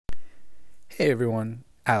Hey everyone,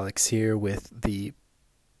 Alex here with the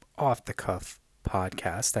Off the Cuff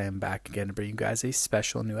podcast. I am back again to bring you guys a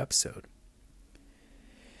special new episode.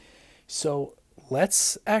 So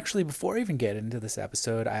let's actually, before I even get into this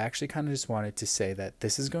episode, I actually kind of just wanted to say that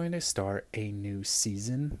this is going to start a new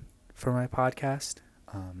season for my podcast.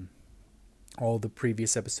 All the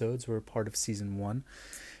previous episodes were part of season 1,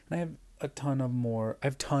 and I have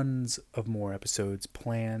tons of more episodes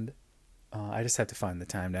planned. I just have to find the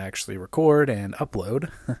time to actually record and upload.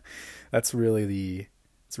 It's really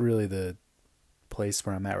the place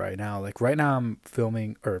where I'm at right now. Like right now I'm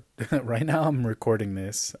filming, or right now I'm recording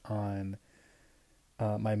this on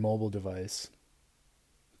my mobile device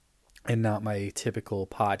and not my typical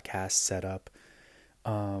podcast setup.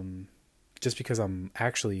 Just because I'm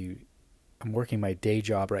working my day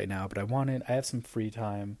job right now, but I have some free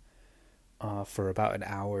time for about an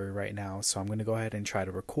hour right now. So I'm going to go ahead and try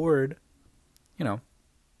to record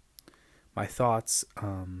my thoughts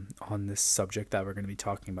on this subject that we're going to be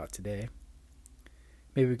talking about today.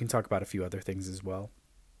 Maybe we can talk about a few other things as well.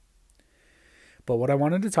 But what I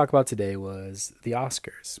wanted to talk about today was the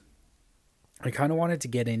Oscars. I kind of wanted to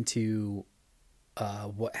get into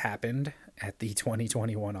what happened at the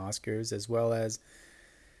 2021 Oscars, as well as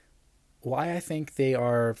why I think they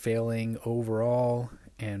are failing overall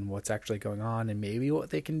and what's actually going on, and maybe what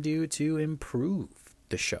they can do to improve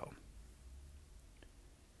the show.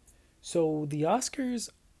 So the Oscars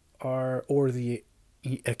or the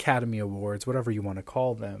Academy Awards, whatever you want to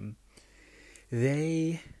call them,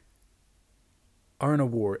 they are an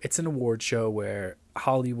award. It's an award show where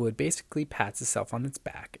Hollywood basically pats itself on its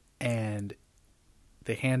back and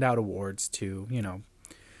they hand out awards to,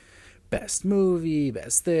 best movie,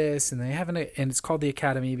 best this, and and it's called the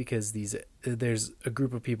Academy because there's a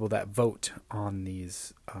group of people that vote on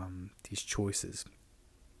these choices.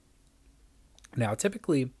 Now,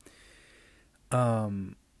 typically,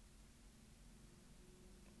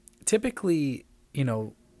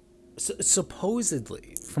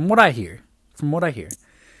 supposedly, from what I hear,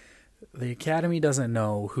 the Academy doesn't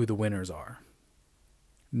know who the winners are.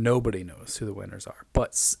 Nobody knows who the winners are.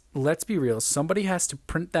 But let's be real, somebody has to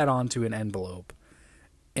print that onto an envelope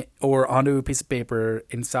or onto a piece of paper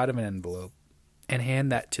inside of an envelope and hand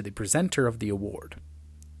that to the presenter of the award.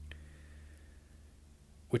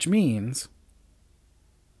 Which means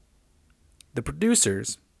the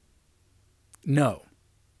producers know.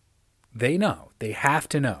 They know. They have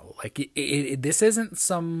to know. Like this isn't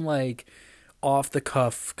some like off the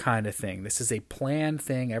cuff kind of thing. This is a planned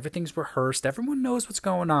thing. Everything's rehearsed. Everyone knows what's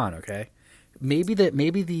going on, okay? Maybe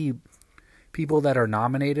the people that are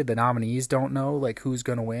nominated, the nominees don't know like who's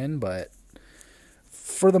going to win, but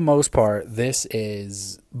for the most part, this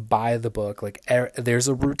is by the book. Like there's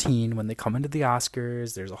a routine when they come into the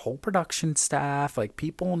Oscars. There's a whole production staff. Like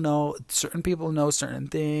certain people know certain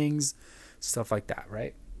things, stuff like that,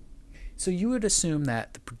 right? So you would assume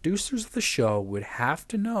that the producers of the show would have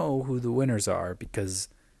to know who the winners are because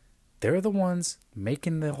they're the ones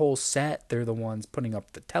making the whole set. They're the ones putting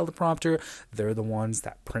up the teleprompter. They're the ones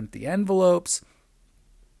that print the envelopes.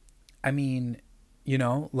 I mean,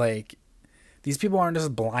 these people aren't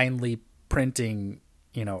just blindly printing,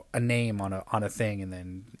 a name on a thing and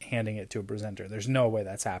then handing it to a presenter. There's no way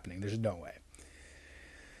that's happening. There's no way.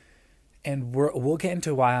 And we'll get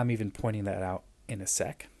into why I'm even pointing that out in a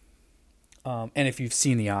sec. And if you've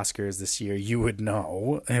seen the Oscars this year, you would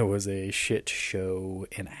know it was a shit show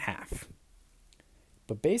and a half.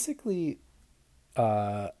 But basically,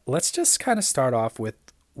 let's just kind of start off with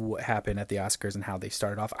what happened at the Oscars and how they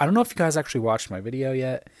started off. I don't know if you guys actually watched my video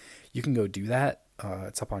yet. You can go do that.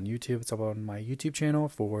 It's up on YouTube. It's up on my YouTube channel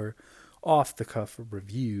for Off the Cuff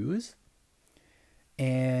reviews.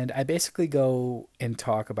 And I basically go and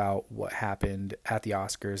talk about what happened at the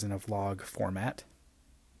Oscars in a vlog format.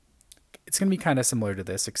 It's going to be kind of similar to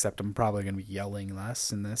this, except I'm probably going to be yelling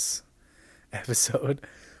less in this episode.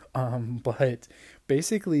 But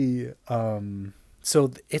basically,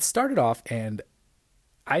 so it started off and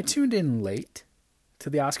I tuned in late to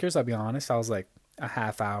the Oscars. I'll be honest. I was like a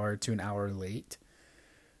half hour to an hour late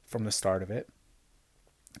from the start of it.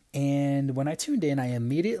 And when I tuned in, I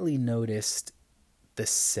immediately noticed the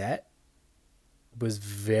set was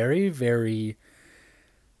very, very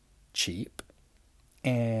cheap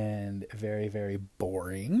and very, very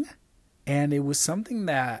boring. And it was something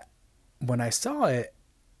that when I saw it,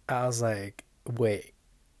 I was like, wait,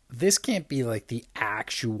 this can't be like the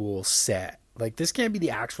actual set. Like, this can't be the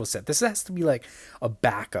actual set. This has to be like a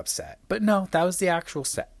backup set. But no, that was the actual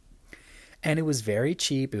set. And it was very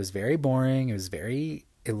cheap. It was very boring.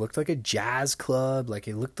 It looked like a jazz club. Like,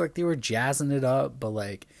 it looked like they were jazzing it up, but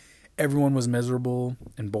like everyone was miserable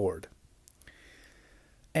and bored.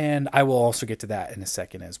 And I will also get to that in a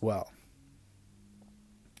second as well.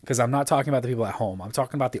 Because I'm not talking about the people at home. I'm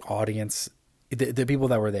talking about the audience, the people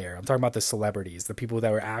that were there. I'm talking about the celebrities, the people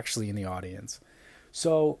that were actually in the audience.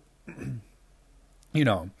 So, you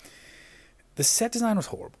know, the set design was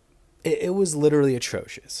horrible. It was literally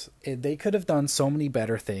atrocious. They could have done so many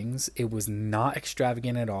better things. It was not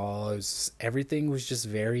extravagant at all. Everything was just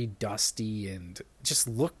very dusty and just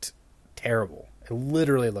looked terrible. It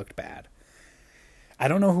literally looked bad. I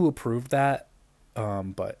don't know who approved that,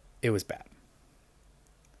 but it was bad.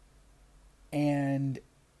 And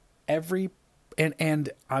and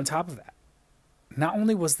on top of that, not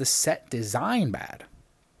only was the set design bad,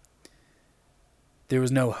 there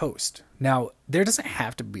was no host. Now, there doesn't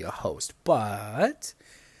have to be a host, but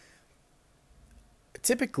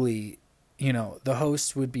typically, the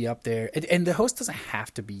host would be up there, and the host doesn't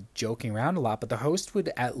have to be joking around a lot, but the host would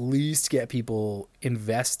at least get people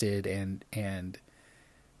invested and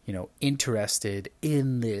interested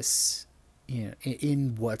in this,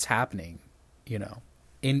 in what's happening,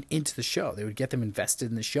 into the show. They would get them invested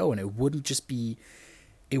in the show, and it wouldn't just be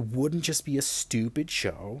a stupid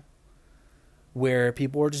show where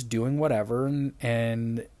people are just doing whatever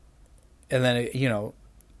and then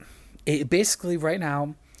it basically right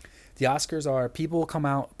now the Oscars are people come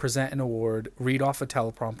out, present an award, read off a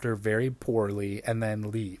teleprompter very poorly, and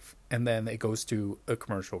then leave, and then it goes to a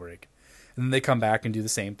commercial break, and then they come back and do the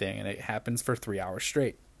same thing, and it happens for 3 hours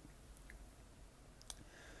straight.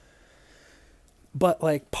 But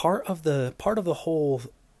like part of the whole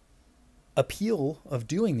appeal of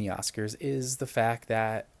doing the Oscars is the fact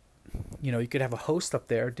that you could have a host up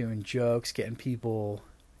there doing jokes, getting people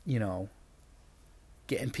in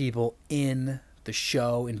the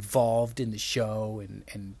show, involved in the show,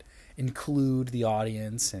 and include the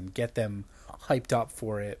audience and get them hyped up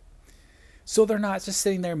for it, so they're not just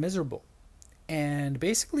sitting there miserable. And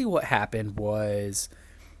basically what happened was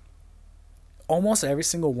almost every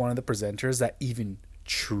single one of the presenters that even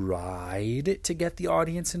tried to get the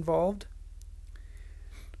audience involved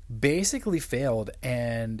basically failed.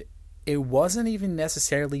 And it wasn't even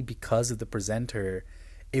necessarily because of the presenter.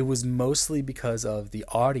 It was mostly because of the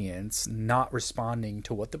audience not responding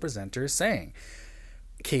to what the presenter is saying.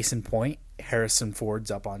 Case in point, Harrison Ford's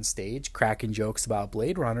up on stage cracking jokes about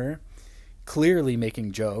Blade Runner, clearly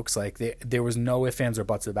making jokes. Like there was no ifs, ands, or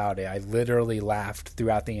buts about it. I literally laughed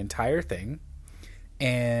throughout the entire thing.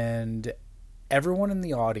 And everyone in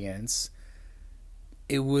the audience,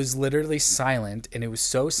 it was literally silent, and it was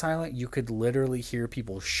so silent you could literally hear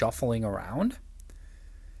people shuffling around.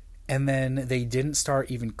 And then they didn't start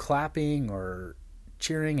even clapping or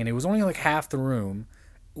cheering, and it was only like half the room,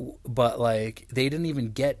 but like they didn't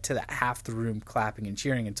even get to that half the room clapping and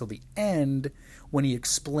cheering until the end when he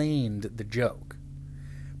explained the joke.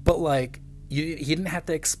 But like he didn't have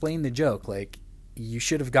to explain the joke. Like, you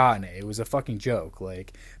should have gotten it. It was a fucking joke.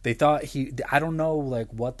 Like, they thought I don't know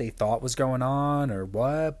like what they thought was going on or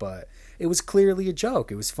what, but it was clearly a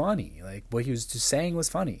joke. It was funny. Like, what he was just saying was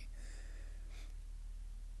funny.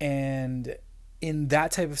 And in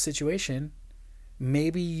that type of situation,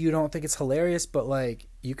 maybe you don't think it's hilarious, but like,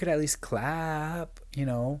 you could at least clap,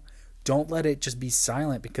 don't let it just be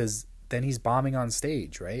silent, because then he's bombing on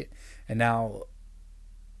stage, right? And now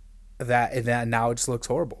now it just looks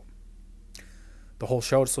horrible. The whole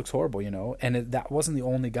show just looks horrible, and that wasn't the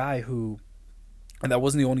only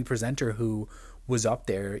presenter who was up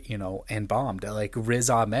there, and bombed. Like, Riz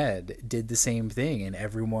Ahmed did the same thing, and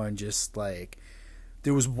everyone just like,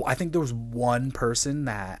 I think there was one person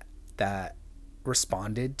that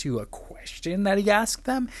responded to a question that he asked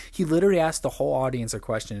them. He literally asked the whole audience a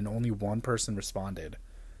question, and only one person responded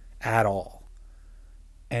at all.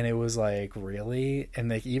 And it was like, really? And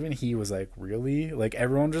like, even he was like, really? Like,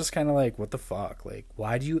 everyone just kind of like, what the fuck? Like,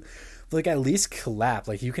 why do you, like, at least clap?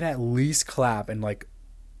 Like, you can at least clap and like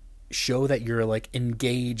show that you're like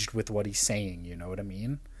engaged with what he's saying, you know what I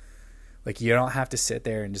mean? Like, you don't have to sit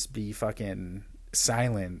there and just be fucking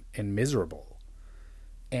silent and miserable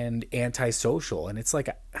and antisocial. And it's like,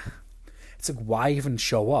 why even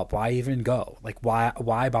show up? Why even go? Like,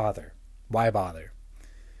 why bother? Why bother?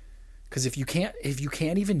 Because if you can't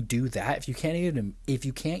even do that, if you can't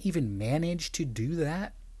even manage to do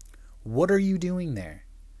that, what are you doing there?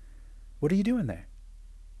 What are you doing there?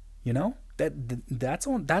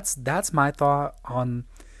 That's my thought on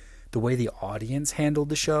the way the audience handled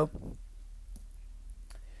the show.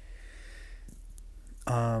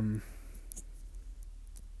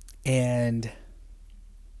 And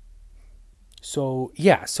so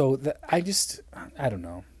yeah, I don't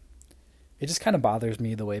know. It just kind of bothers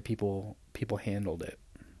me the way people handled it.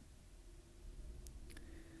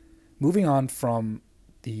 Moving on from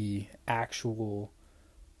the actual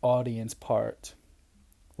audience part,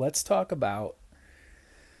 let's talk about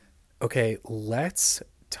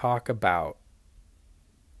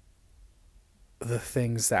the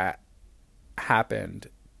things that happened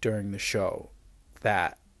during the show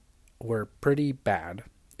that were pretty bad,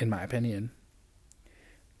 in my opinion.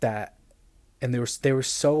 That and they were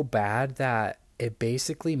so bad that it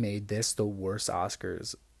basically made this the worst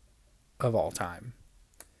Oscars of all time.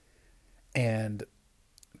 And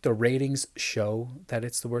the ratings show that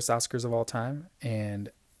it's the worst Oscars of all time. And,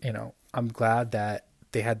 I'm glad that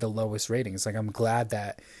they had the lowest ratings. Like, I'm glad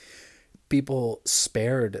that people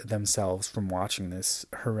spared themselves from watching this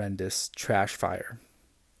horrendous trash fire.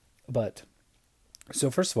 But, so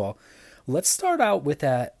first of all, let's start out with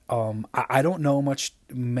that. I don't know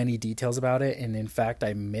many details about it. And in fact,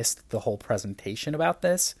 I missed the whole presentation about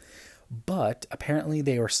this. But apparently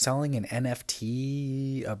they were selling an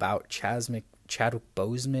NFT about Chadwick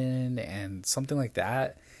Boseman and something like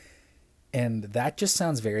that. And that just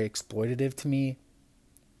sounds very exploitative to me.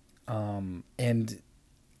 And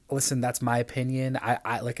listen, that's my opinion.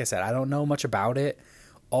 I like I said, I don't know much about it.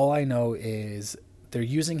 All I know is they're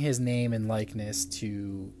using his name and likeness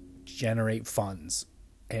to generate funds.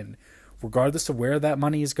 And regardless of where that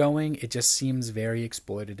money is going, it just seems very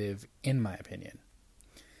exploitative, in my opinion.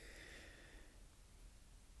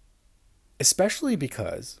 Especially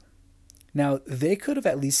because now they could have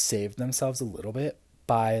at least saved themselves a little bit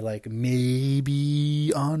by like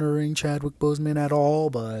maybe honoring Chadwick Boseman at all,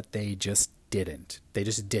 but they just didn't. They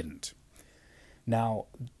just didn't. Now,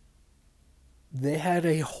 they had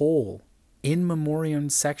a whole in memoriam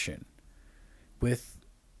section with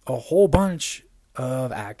a whole bunch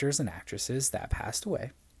of actors and actresses that passed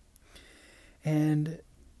away. And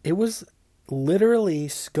it was literally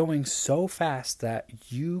going so fast that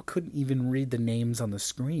you couldn't even read the names on the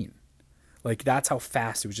screen. Like, that's how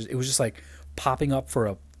fast it was just like popping up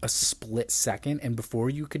for a split second, and before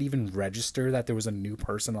you could even register that there was a new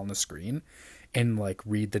person on the screen and like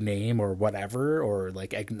read the name or whatever, or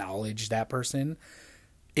like acknowledge that person,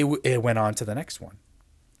 it went on to the next one.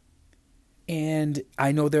 And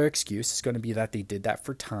I know their excuse is going to be that they did that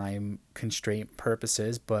for time constraint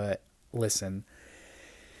purposes, but listen,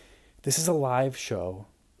 this is a live show.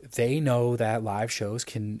 They know that live shows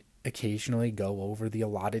can occasionally go over the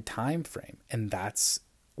allotted time frame, and that's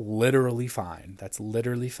literally fine. That's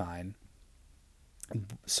literally fine.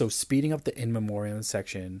 So speeding up the in memoriam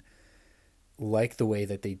section like the way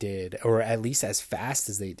that they did, or at least as fast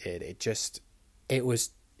as they did, it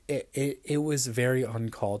was very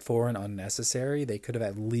uncalled for and unnecessary. They could have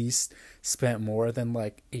at least spent more than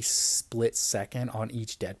like a split second on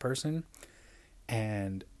each dead person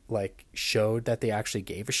and like showed that they actually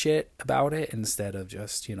gave a shit about it, instead of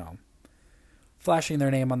just, flashing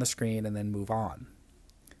their name on the screen and then move on.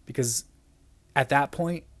 Because at that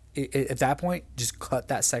point, just cut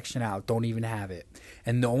that section out. Don't even have it.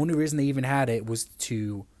 And the only reason they even had it was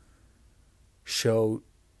to show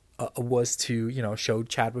show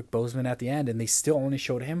Chadwick Boseman at the end, and they still only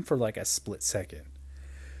showed him for like a split second.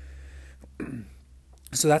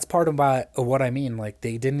 So that's part of what I mean. Like,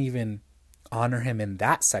 they didn't even honor him in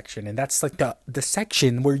that section, and that's like the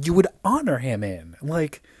section where you would honor him in.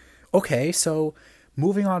 Like, okay, so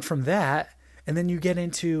moving on from that, and then you get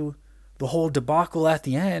into the whole debacle at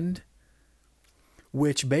the end,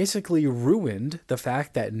 which basically ruined the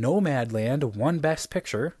fact that Nomadland won Best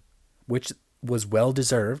Picture, which was well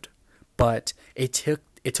deserved, but it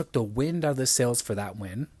took the wind out of the sails for that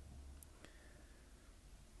win.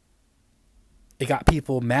 It got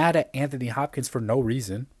people mad at Anthony Hopkins for no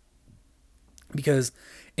reason. Because,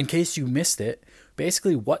 in case you missed it,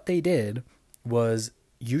 basically what they did was,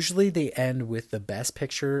 usually they end with the best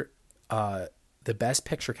picture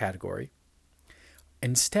category.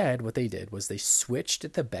 Instead, what they did was they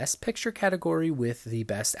switched the best picture category with the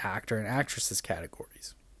best actor and actresses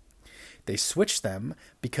categories. They switched them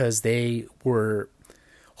because they were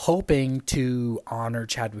hoping to honor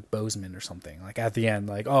Chadwick Boseman or something. Like, at the end,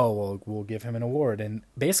 like, oh, well, we'll give him an award. And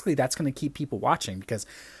basically that's going to keep people watching, because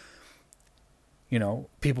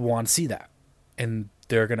people want to see that, and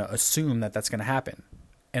they're going to assume that that's going to happen.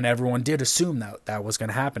 And everyone did assume that that was going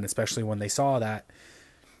to happen, especially when they saw that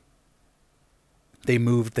they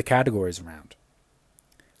moved the categories around.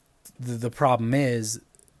 The problem is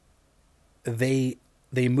they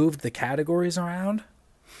moved the categories around,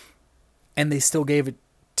 and they still gave it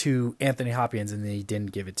to Anthony Hopkins, and they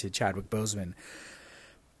didn't give it to Chadwick Boseman.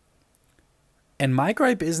 And my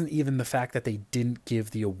gripe isn't even the fact that they didn't give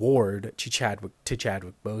the award to Chadwick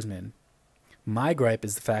Boseman. My gripe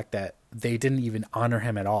is the fact that they didn't even honor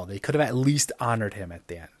him at all. They could have at least honored him at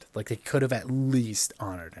the end. Like, they could have at least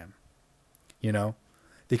honored him. You know?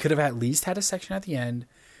 They could have at least had a section at the end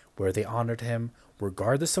where they honored him,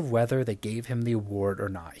 regardless of whether they gave him the award or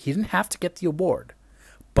not. He didn't have to get the award,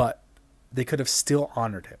 but they could have still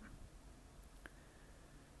honored him.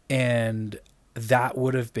 And that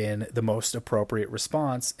would have been the most appropriate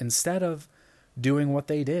response instead of doing what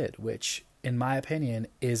they did, which, in my opinion,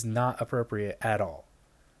 is not appropriate at all.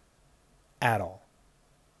 At all.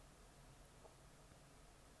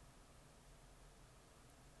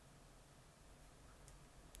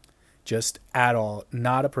 Just at all.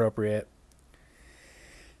 Not appropriate.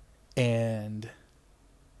 And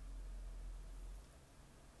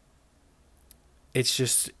it's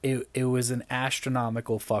just, it was an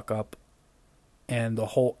astronomical fuck up. And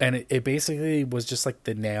it basically was just like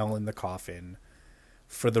the nail in the coffin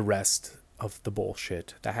for the rest of the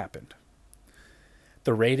bullshit that happened.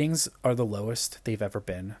 The ratings are the lowest they've ever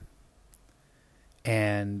been.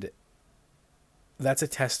 And that's a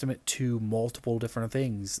testament to multiple different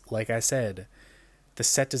things. Like I said, the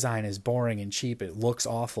set design is boring and cheap. It looks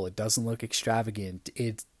awful. It doesn't look extravagant.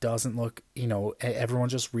 It doesn't look,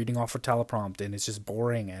 everyone's just reading off a teleprompt and it's just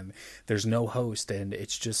boring and there's no host and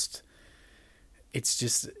it's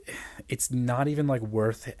not even like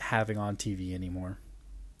worth having on TV anymore.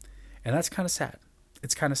 And that's kind of sad.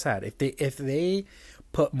 It's kind of sad. If they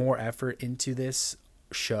put more effort into this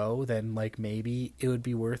show, then like maybe it would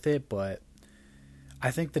be worth it, but I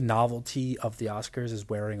think the novelty of the Oscars is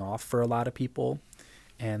wearing off for a lot of people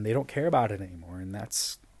and they don't care about it anymore. And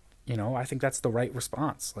that's, I think that's the right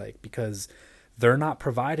response, like, because they're not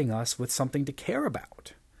providing us with something to care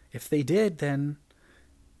about. If they did, then,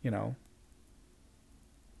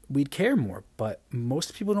 we'd care more, but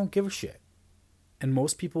most people don't give a shit. And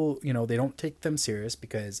most people, they don't take them serious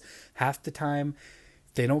because half the time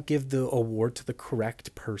they don't give the award to the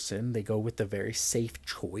correct person. They go with the very safe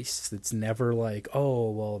choice. It's never like,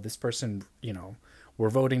 oh, well, this person, we're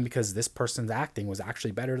voting because this person's acting was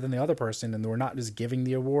actually better than the other person. And we're not just giving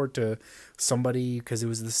the award to somebody because it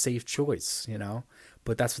was the safe choice,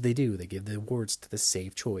 But that's what they do. They give the awards to the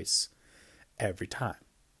safe choice every time.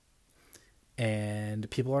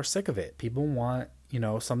 And people are sick of it. People want,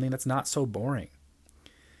 something that's not so boring.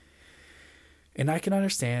 And I can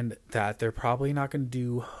understand that they're probably not going to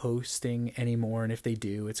do hosting anymore. And if they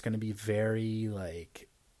do, it's going to be very, like,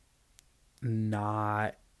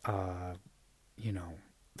 not,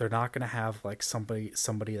 they're not going to have, like, somebody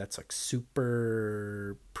that's, like,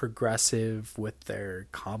 super progressive with their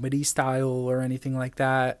comedy style or anything like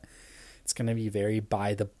that. It's going to be very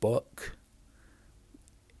by the book.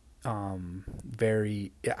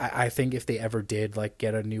 I think if they ever did, like,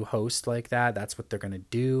 get a new host like that, that's what they're going to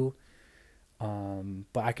do.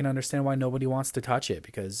 But I can understand why nobody wants to touch it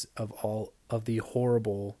because of all of the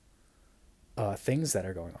horrible things that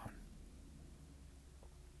are going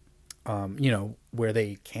on. Where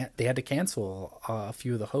they had to cancel a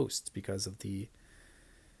few of the hosts because of the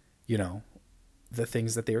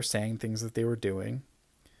things that they were saying, things that they were doing.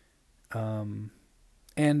 And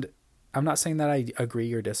I'm not saying that I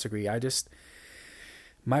agree or disagree.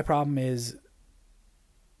 My problem is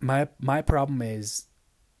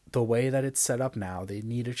the way that it's set up now. They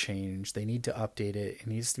need a change. They need to update it. It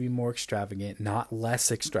needs to be more extravagant, not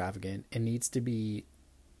less extravagant. It needs to be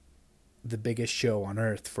the biggest show on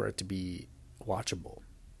earth for it to be watchable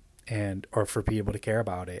or for people to care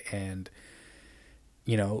about it. And,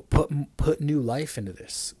 put new life into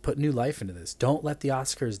this. Don't let the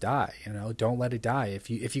Oscars die. Don't let it die. If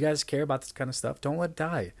you guys care about this kind of stuff, don't let it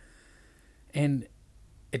die. And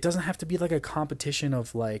it doesn't have to be like a competition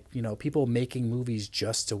of like, people making movies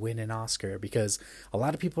just to win an Oscar, because a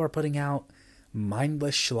lot of people are putting out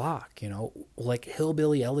mindless schlock, like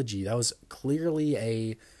Hillbilly Elegy. That was clearly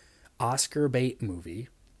a Oscar bait movie.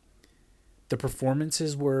 The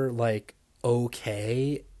performances were like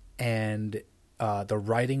okay, and the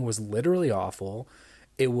writing was literally awful.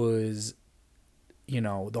 It was,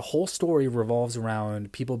 the whole story revolves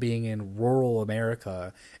around people being in rural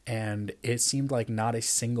America, and it seemed like not a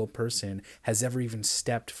single person has ever even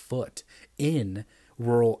stepped foot in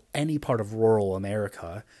any part of rural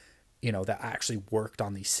America, that actually worked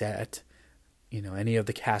on the set, any of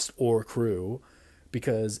the cast or crew,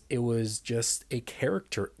 because it was just a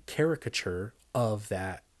caricature of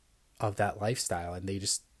that lifestyle, and they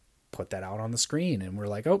just put that out on the screen, and we're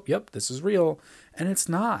like, oh, yep, this is real, and it's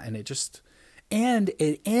not, and it just. And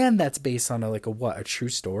that's based on a true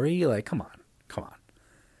story. Like, come on,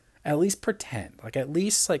 at least pretend, like, at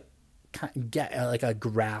least like get like a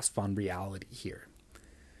grasp on reality here.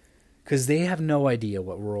 because they have no idea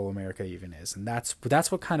what rural America even is, and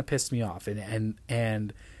that's what kind of pissed me off. And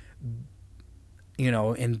and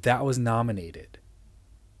that was nominated,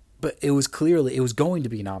 but it was going to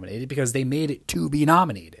be nominated because they made it to be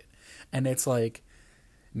nominated, and it's like,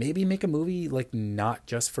 maybe make a movie like not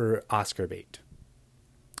just for Oscar bait,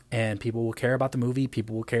 and people will care about the movie,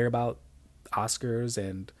 people will care about Oscars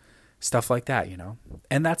and stuff like that,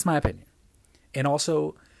 and that's my opinion. And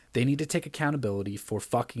also, they need to take accountability for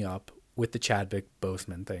fucking up with the Chadwick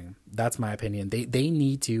Boseman thing. That's my opinion. They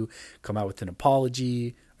need to come out with an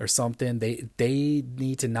apology or something. They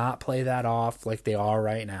need to not play that off like they are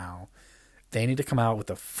right now. They need to come out with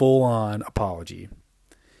a full-on apology.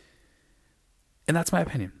 And that's my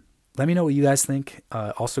opinion. Let me know what you guys think.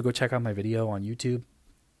 Also, go check out my video on YouTube.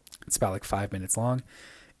 It's about like 5 minutes long.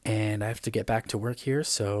 And I have to get back to work here,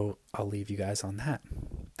 so I'll leave you guys on that.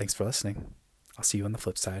 Thanks for listening. I'll see you on the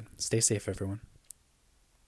flip side. Stay safe, everyone.